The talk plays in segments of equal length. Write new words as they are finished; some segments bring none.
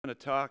given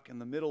a talk in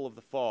the middle of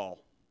the fall.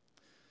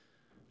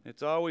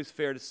 It's always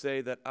fair to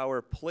say that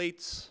our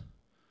plates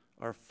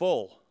are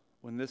full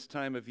when this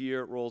time of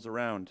year rolls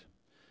around.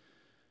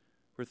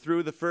 We're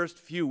through the first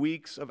few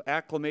weeks of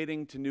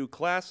acclimating to new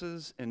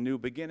classes and new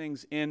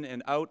beginnings in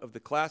and out of the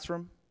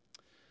classroom,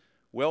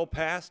 well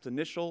past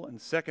initial and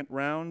second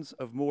rounds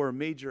of more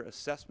major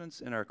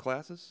assessments in our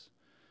classes,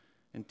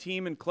 and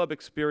team and club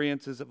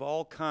experiences of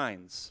all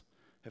kinds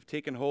have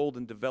taken hold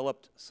and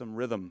developed some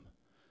rhythm.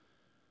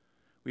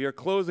 We are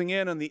closing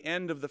in on the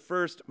end of the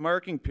first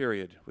marking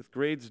period, with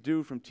grades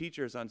due from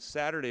teachers on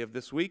Saturday of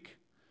this week,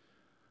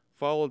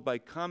 followed by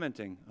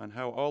commenting on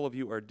how all of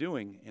you are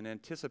doing in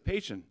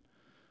anticipation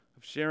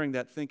of sharing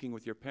that thinking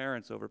with your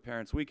parents over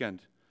Parents'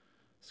 Weekend,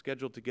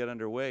 scheduled to get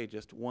underway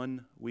just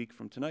 1 week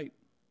from tonight.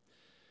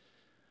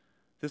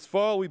 This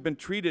fall, we've been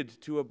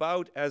treated to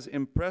about as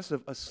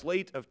impressive a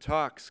slate of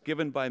talks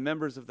given by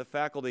members of the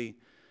faculty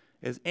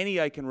as any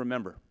I can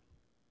remember.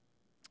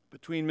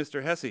 Between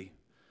Mr. Hesse,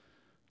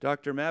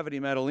 Dr. Mavity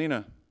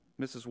Madalena,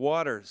 Mrs.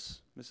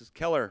 Waters, Mrs.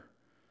 Keller,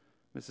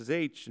 Mrs.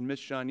 H., and Ms.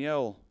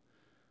 Chaniel,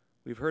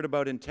 we've heard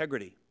about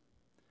integrity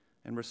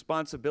and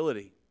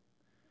responsibility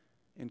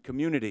and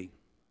community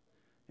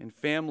and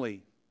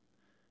family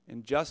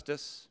and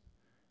justice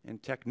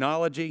and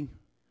technology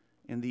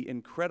and the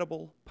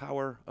incredible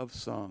power of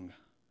song.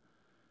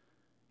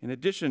 In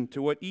addition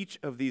to what each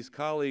of these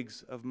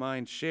colleagues of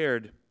mine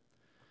shared,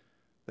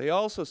 they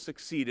also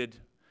succeeded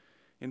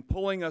in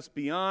pulling us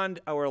beyond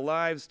our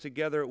lives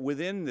together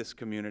within this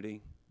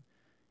community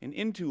and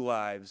into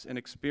lives and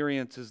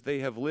experiences they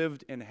have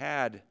lived and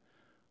had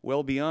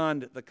well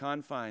beyond the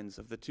confines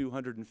of the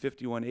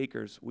 251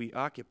 acres we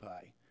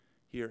occupy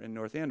here in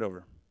North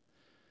Andover.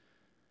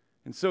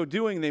 In so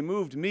doing, they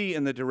moved me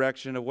in the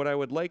direction of what I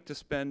would like to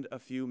spend a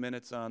few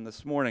minutes on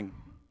this morning.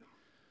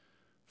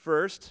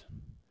 First,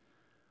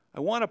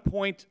 I want to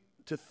point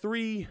to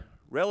 3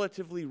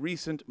 relatively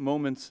recent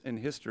moments in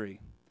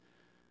history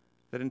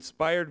that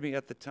inspired me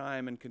at the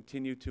time and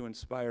continue to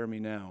inspire me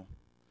now.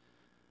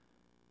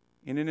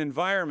 In an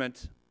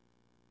environment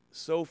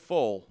so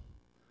full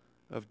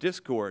of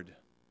discord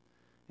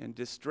and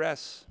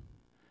distress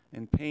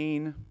and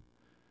pain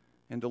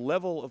and a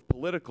level of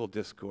political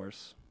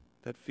discourse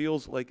that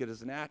feels like it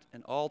is at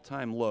an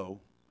all-time low,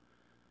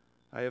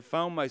 I have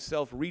found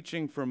myself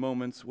reaching for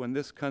moments when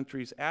this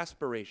country's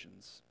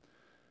aspirations,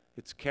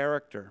 its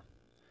character,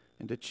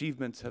 and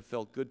achievements have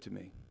felt good to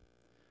me.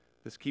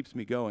 This keeps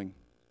me going.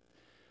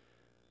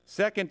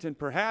 Second, and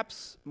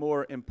perhaps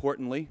more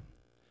importantly,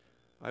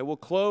 I will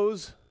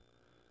close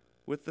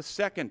with the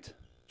second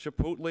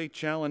Chipotle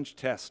Challenge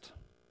test,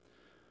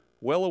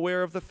 well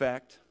aware of the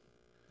fact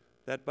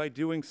that by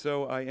doing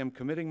so I am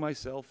committing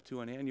myself to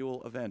an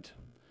annual event.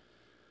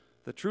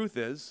 The truth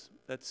is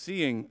that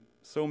seeing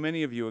so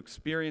many of you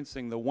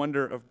experiencing the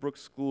wonder of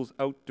Brooks School's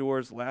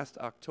outdoors last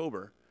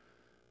October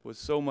was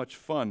so much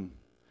fun,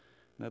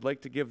 and I'd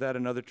like to give that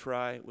another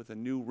try with a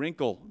new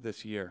wrinkle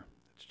this year.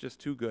 It's just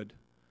too good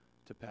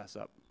to pass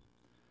up.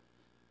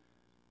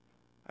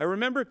 I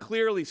remember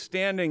clearly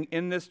standing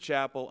in this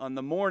chapel on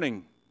the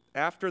morning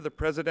after the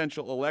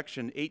presidential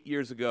election 8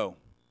 years ago,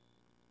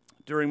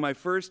 during my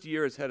first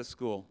year as head of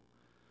school,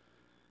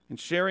 and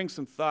sharing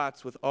some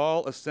thoughts with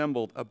all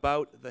assembled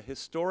about the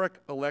historic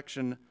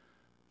election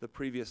the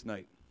previous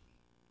night.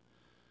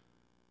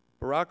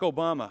 Barack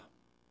Obama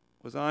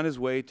was on his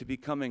way to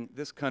becoming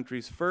this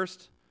country's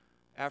first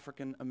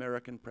African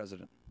American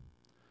president,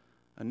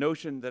 a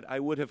notion that I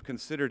would have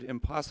considered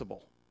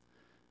impossible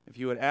if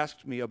you had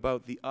asked me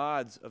about the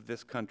odds of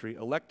this country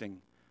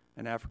electing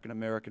an African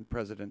American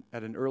president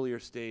at an earlier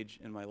stage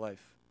in my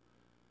life.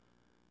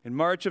 In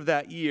March of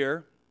that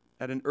year,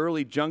 at an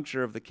early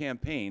juncture of the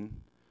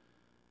campaign,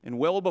 and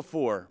well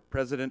before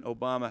President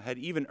Obama had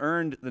even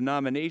earned the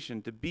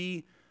nomination to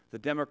be the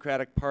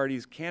Democratic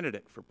Party's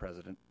candidate for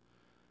president,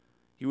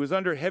 he was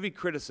under heavy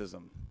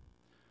criticism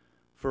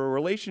for a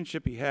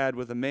relationship he had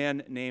with a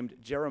man named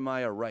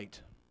Jeremiah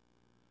Wright.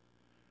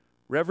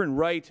 Reverend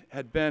Wright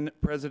had been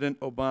President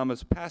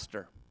Obama's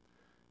pastor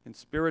and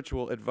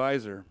spiritual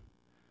advisor,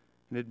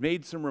 and had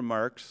made some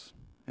remarks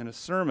in a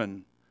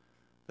sermon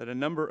that a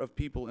number of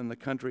people in the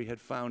country had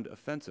found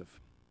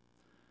offensive.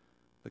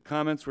 The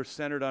comments were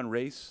centered on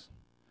race,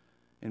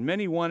 and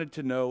many wanted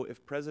to know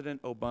if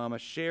President Obama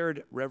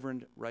shared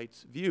Reverend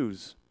Wright's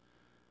views.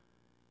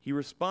 He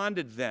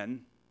responded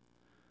then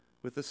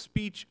with a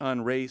speech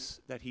on race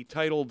that he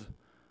titled,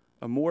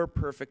 "A More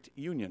Perfect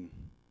Union."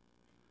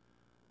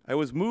 I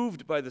was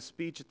moved by the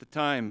speech at the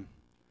time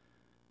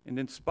and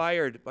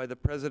inspired by the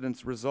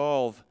president's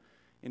resolve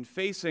in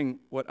facing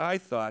what I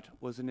thought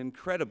was an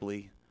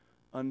incredibly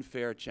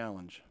unfair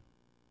challenge.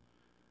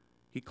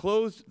 He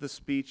closed the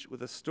speech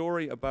with a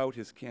story about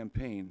his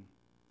campaign,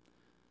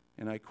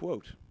 and I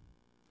quote,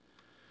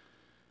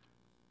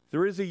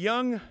 "There is a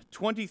young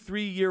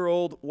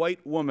 23-year-old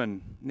white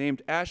woman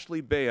named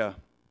Ashley Bea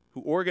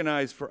who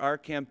organized for our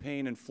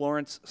campaign in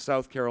Florence,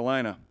 South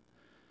Carolina.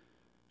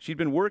 She'd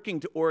been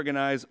working to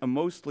organize a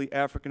mostly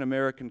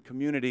African-American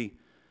community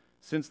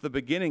since the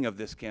beginning of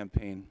this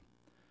campaign,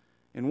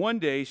 And one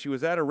day she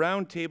was at a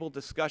round table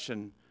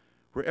discussion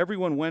where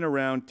everyone went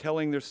around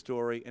telling their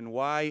story and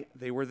why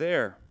they were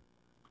there.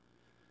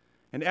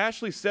 And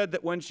Ashley said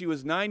that when she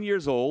was 9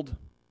 years old,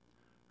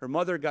 her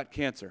mother got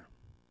cancer.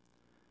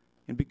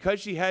 And because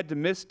she had to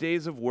miss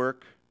days of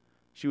work,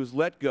 she was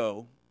let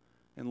go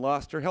and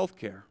lost her health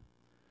care.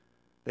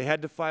 They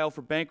had to file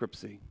for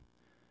bankruptcy.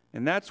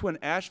 And that's when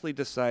Ashley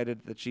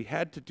decided that she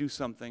had to do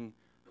something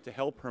to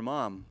help her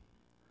mom.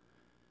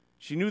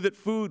 She knew that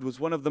food was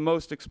one of the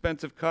most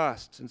expensive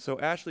costs, and so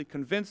Ashley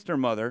convinced her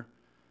mother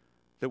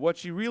that what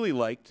she really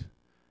liked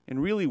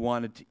and really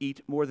wanted to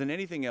eat more than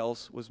anything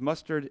else was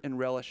mustard and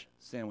relish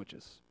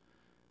sandwiches,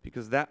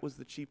 because that was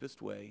the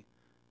cheapest way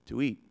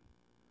to eat.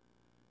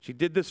 She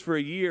did this for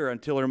a year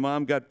until her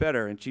mom got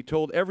better, and she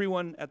told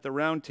everyone at the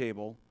round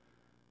table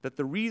that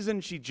the reason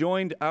she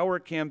joined our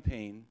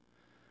campaign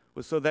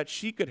was so that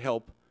she could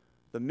help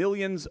the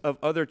millions of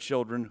other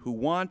children who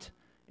want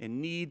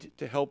and need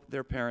to help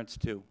their parents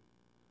too.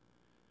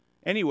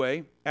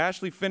 Anyway,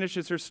 Ashley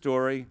finishes her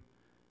story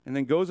and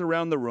then goes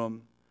around the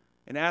room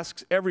and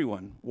asks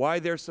everyone why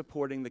they're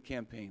supporting the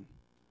campaign.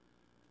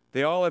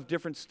 They all have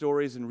different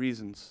stories and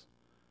reasons.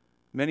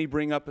 Many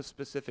bring up a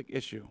specific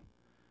issue.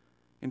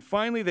 And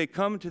finally, they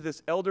come to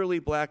this elderly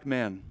black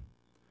man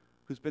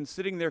who's been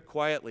sitting there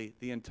quietly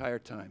the entire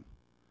time.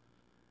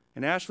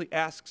 And Ashley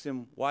asks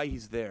him why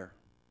he's there.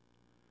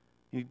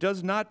 And he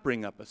does not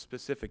bring up a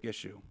specific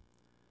issue.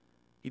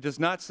 He does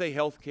not say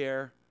health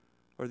care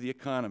or the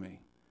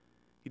economy.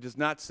 He does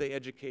not say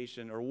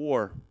education or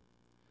war.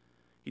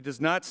 He does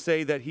not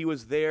say that he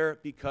was there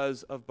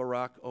because of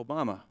Barack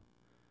Obama.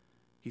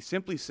 He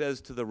simply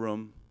says to the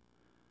room,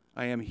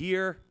 I am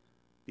here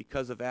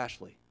because of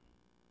Ashley.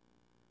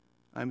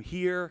 I'm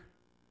here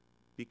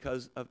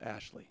because of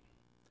Ashley.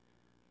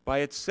 By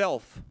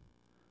itself,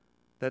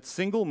 that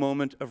single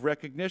moment of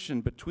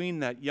recognition between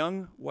that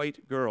young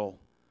white girl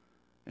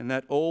and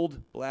that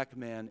old black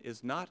man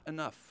is not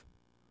enough.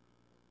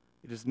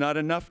 It is not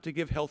enough to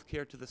give health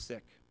care to the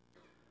sick,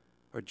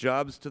 or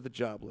jobs to the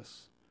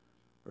jobless,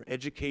 or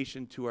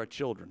education to our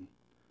children.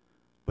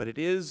 But it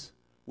is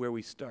where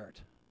we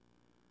start.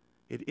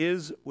 It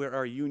is where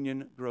our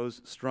union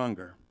grows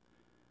stronger.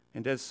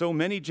 And as so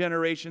many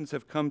generations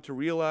have come to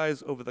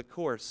realize over the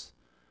course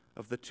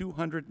of the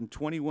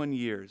 221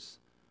 years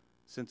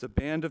since a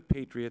band of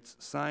patriots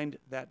signed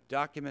that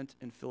document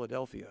in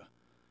Philadelphia,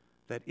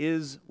 that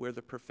is where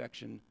the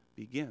perfection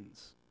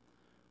begins.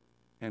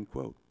 End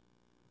quote.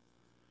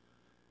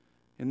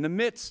 In the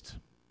midst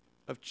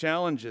of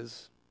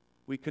challenges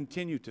we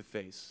continue to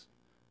face,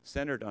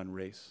 centered on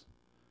race,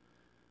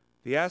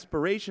 the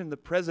aspiration the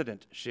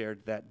president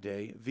shared that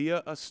day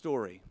via a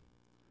story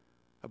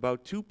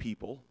about two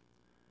people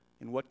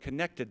and what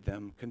connected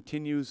them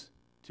continues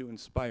to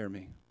inspire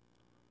me.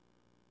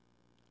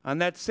 On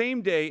that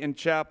same day in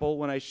chapel,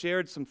 when I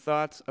shared some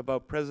thoughts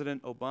about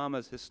President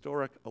Obama's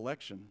historic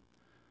election,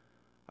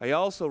 I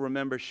also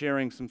remember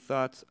sharing some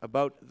thoughts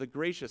about the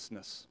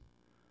graciousness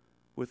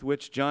with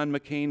which John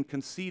McCain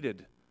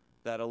conceded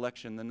that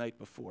election the night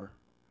before.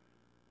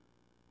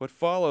 What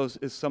follows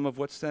is some of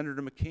what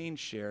Senator McCain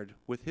shared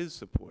with his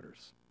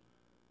supporters.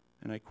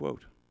 And I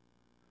quote,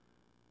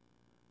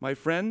 "My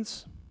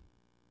friends,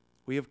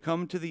 we have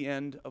come to the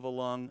end of a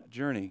long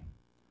journey.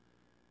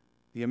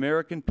 The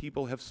American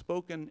people have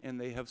spoken, and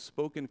they have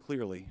spoken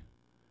clearly.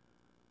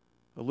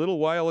 A little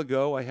while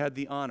ago, I had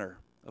the honor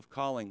of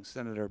calling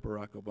Senator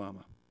Barack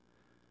Obama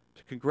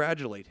to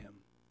congratulate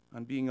him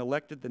on being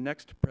elected the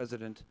next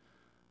president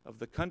of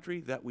the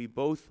country that we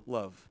both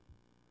love.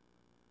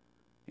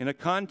 In a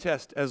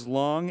contest as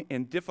long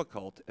and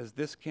difficult as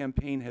this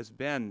campaign has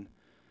been,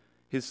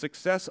 his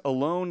success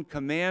alone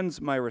commands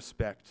my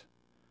respect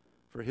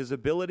for his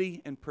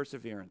ability and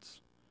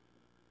perseverance,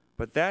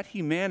 but that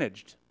he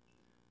managed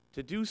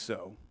to do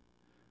so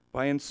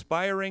by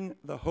inspiring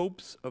the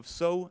hopes of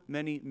so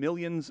many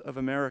millions of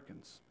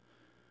Americans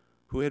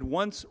who had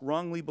once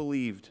wrongly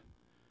believed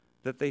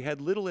that they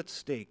had little at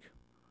stake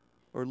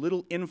or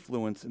little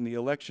influence in the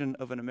election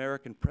of an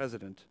American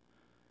president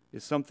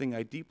is something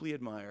I deeply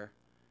admire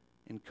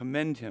and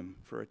commend him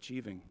for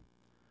achieving.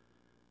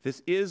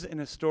 This is an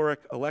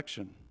historic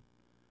election,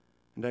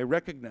 and I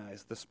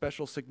recognize the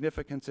special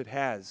significance it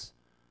has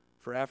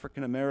for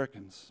African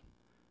Americans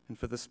and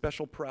for the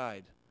special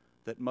pride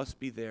that must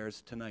be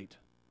theirs tonight.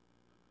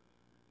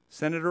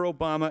 Senator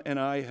Obama and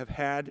I have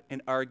had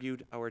and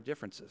argued our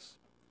differences,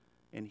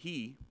 and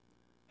he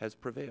has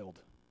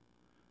prevailed.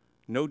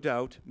 No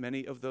doubt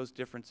many of those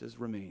differences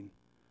remain.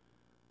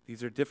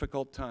 These are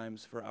difficult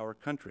times for our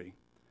country,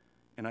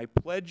 and I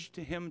pledge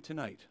to him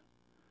tonight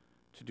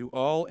to do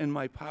all in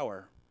my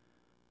power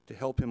to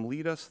help him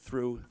lead us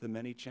through the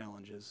many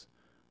challenges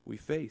we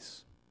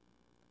face."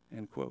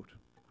 End quote.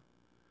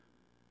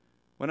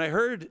 When I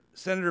heard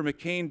Senator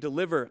McCain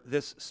deliver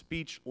this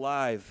speech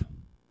live,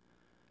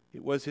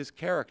 it was his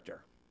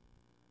character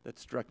that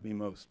struck me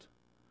most.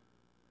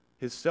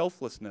 His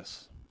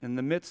selflessness in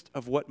the midst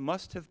of what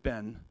must have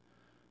been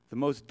the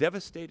most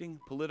devastating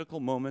political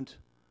moment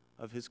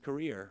of his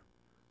career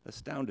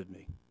astounded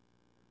me.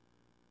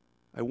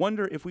 I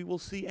wonder if we will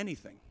see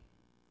anything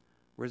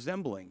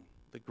resembling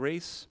the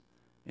grace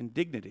and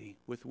dignity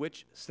with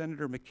which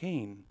Senator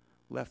McCain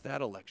left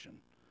that election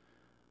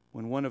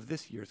when one of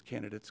this year's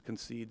candidates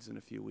concedes in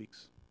a few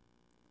weeks.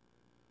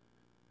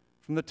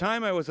 From the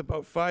time I was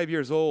about 5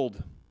 years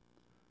old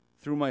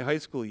through my high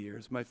school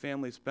years, my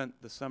family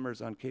spent the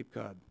summers on Cape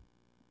Cod.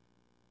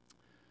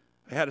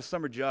 I had a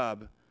summer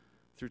job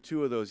through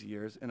 2 of those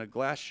years in a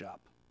glass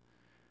shop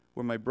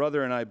where my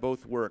brother and I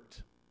both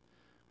worked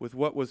with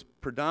what was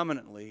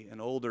predominantly an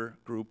older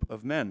group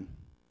of men.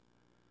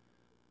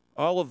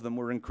 All of them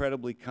were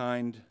incredibly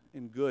kind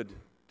and good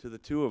to the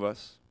 2 of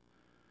us,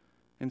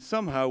 and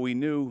somehow we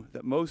knew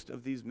that most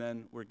of these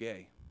men were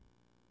gay.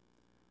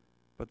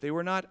 But they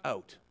were not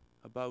out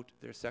about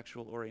their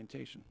sexual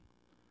orientation.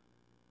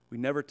 We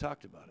never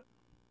talked about it.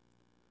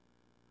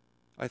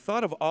 I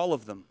thought of all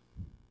of them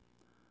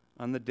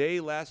on the day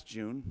last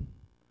June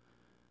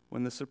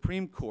when the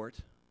Supreme Court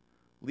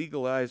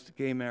legalized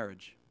gay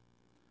marriage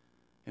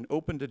and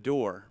opened a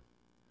door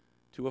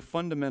to a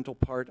fundamental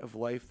part of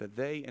life that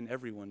they and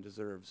everyone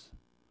deserves.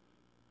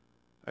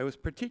 I was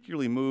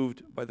particularly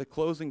moved by the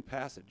closing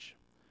passage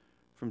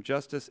from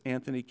Justice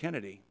Anthony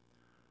Kennedy,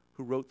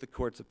 who wrote the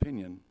court's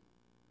opinion,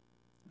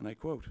 and I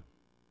quote,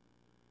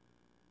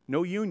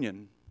 "No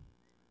union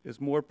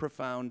is more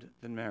profound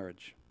than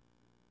marriage,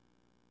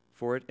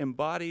 for it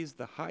embodies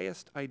the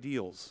highest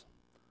ideals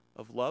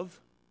of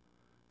love,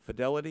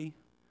 fidelity,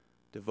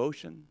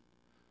 devotion,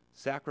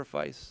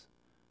 sacrifice,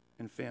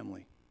 and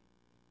family.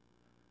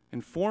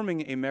 In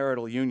forming a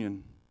marital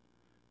union,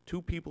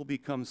 2 people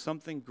become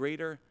something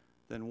greater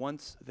than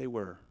once they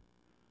were.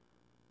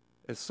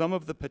 As some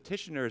of the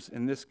petitioners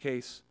in this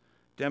case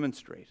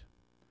demonstrate,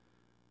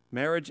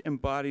 marriage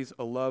embodies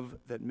a love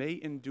that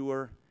may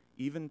endure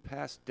even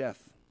past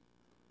death.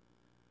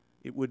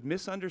 It would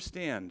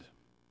misunderstand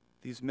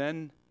these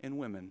men and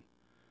women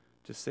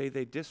to say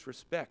they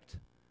disrespect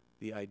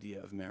the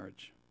idea of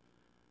marriage.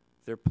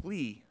 Their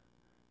plea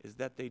is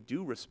that they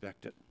do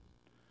respect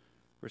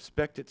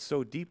it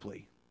so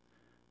deeply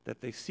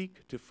that they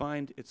seek to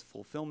find its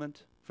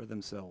fulfillment for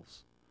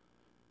themselves.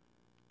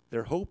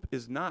 Their hope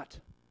is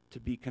not to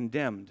be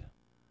condemned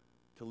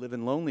to live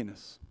in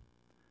loneliness,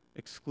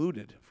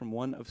 excluded from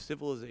one of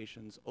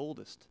civilization's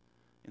oldest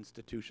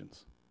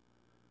institutions.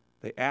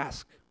 They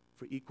ask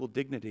for equal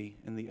dignity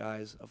in the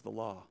eyes of the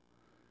law.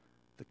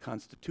 The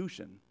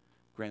Constitution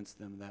grants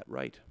them that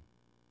right."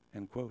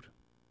 End quote.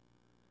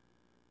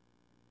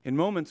 In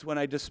moments when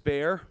I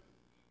despair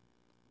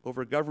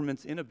over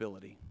government's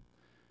inability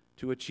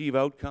to achieve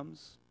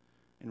outcomes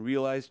and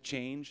realize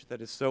change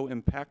that is so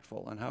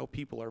impactful on how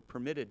people are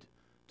permitted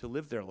to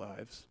live their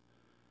lives,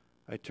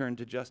 I turn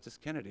to Justice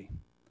Kennedy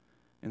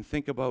and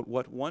think about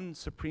what one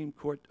Supreme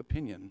Court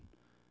opinion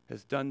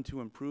has done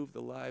to improve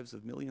the lives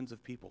of millions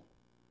of people.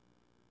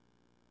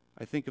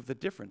 I think of the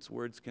difference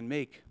words can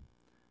make,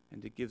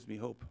 and it gives me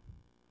hope.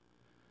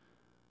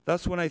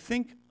 Thus, when I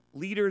think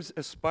leaders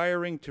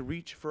aspiring to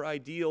reach for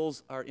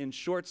ideals are in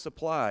short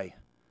supply,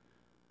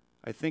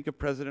 I think of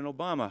President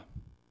Obama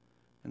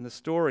and the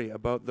story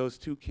about those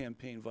 2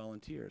 campaign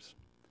volunteers.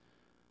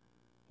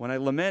 When I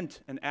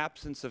lament an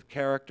absence of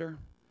character,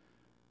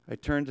 I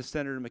turn to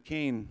Senator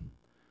McCain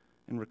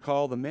and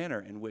recall the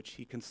manner in which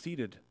he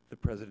conceded the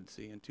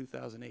presidency in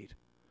 2008.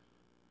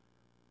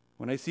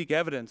 When I seek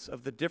evidence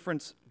of the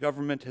difference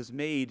government has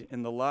made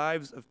in the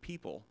lives of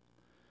people,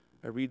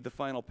 I read the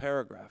final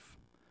paragraph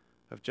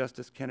of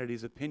Justice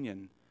Kennedy's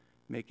opinion,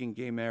 making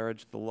gay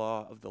marriage the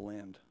law of the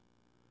land.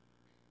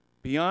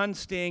 Beyond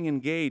staying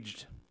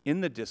engaged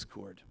in the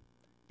discord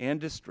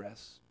and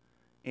distress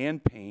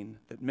and pain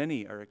that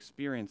many are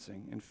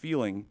experiencing and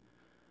feeling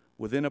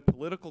within a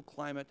political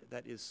climate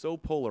that is so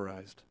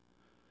polarized,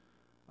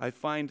 I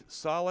find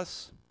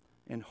solace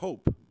and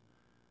hope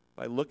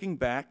by looking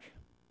back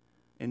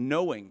and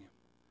knowing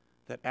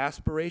that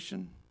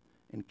aspiration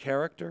and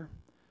character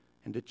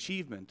and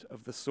achievement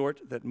of the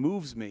sort that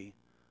moves me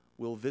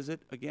will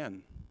visit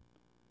again.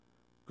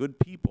 Good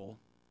people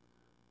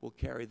will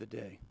carry the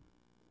day.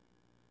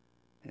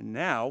 And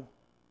now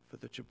for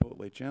the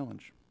Chipotle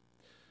Challenge.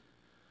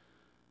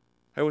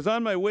 I was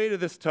on my way to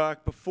this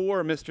talk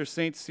before Mr.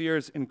 St.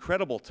 Cyr's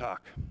incredible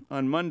talk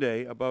on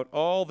Monday about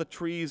all the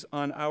trees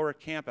on our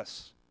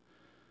campus,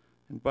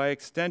 and by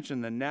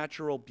extension, the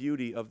natural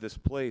beauty of this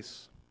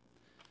place.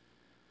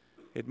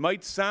 It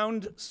might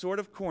sound sort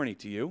of corny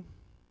to you,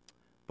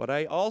 but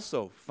I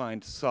also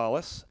find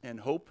solace and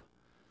hope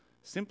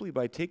simply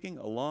by taking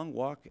a long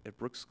walk at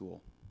Brooks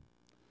School.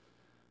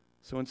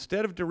 So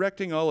instead of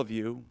directing all of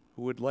you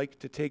who would like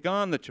to take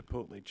on the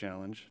Chipotle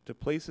Challenge to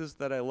places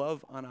that I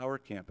love on our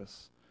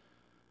campus,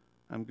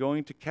 I'm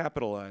going to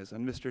capitalize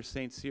on Mr.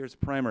 St. Cyr's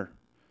primer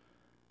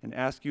and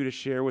ask you to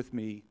share with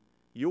me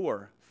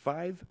your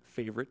 5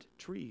 favorite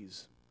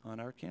trees on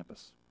our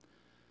campus.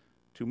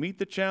 To meet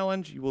the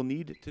challenge, you will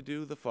need to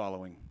do the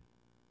following,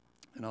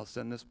 and I'll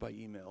send this by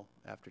email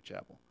after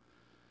chapel.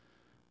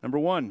 Number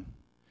 1,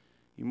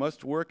 you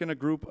must work in a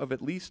group of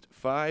at least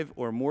 5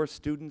 or more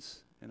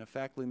students, and a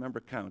faculty member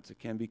counts. It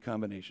can be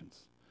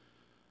combinations.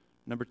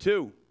 Number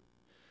 2,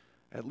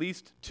 At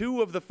least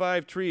 2 of the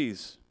 5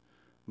 trees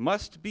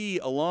must be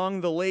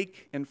along the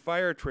lake and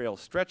fire trail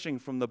stretching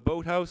from the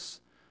boathouse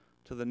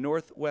to the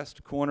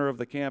northwest corner of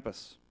the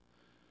campus.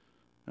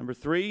 Number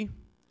 3,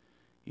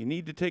 you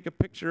need to take a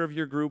picture of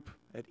your group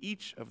at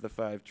each of the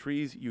 5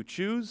 trees you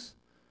choose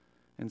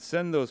and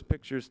send those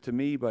pictures to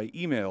me by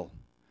email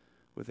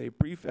with a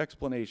brief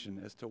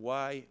explanation as to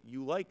why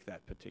you like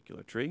that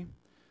particular tree.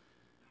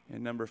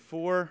 And number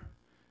 4,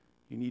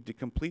 you need to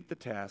complete the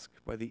task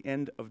by the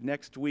end of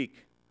next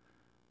week,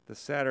 the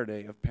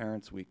Saturday of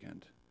Parents'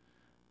 Weekend.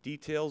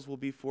 Details will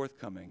be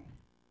forthcoming.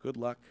 Good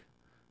luck,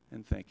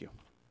 and thank you.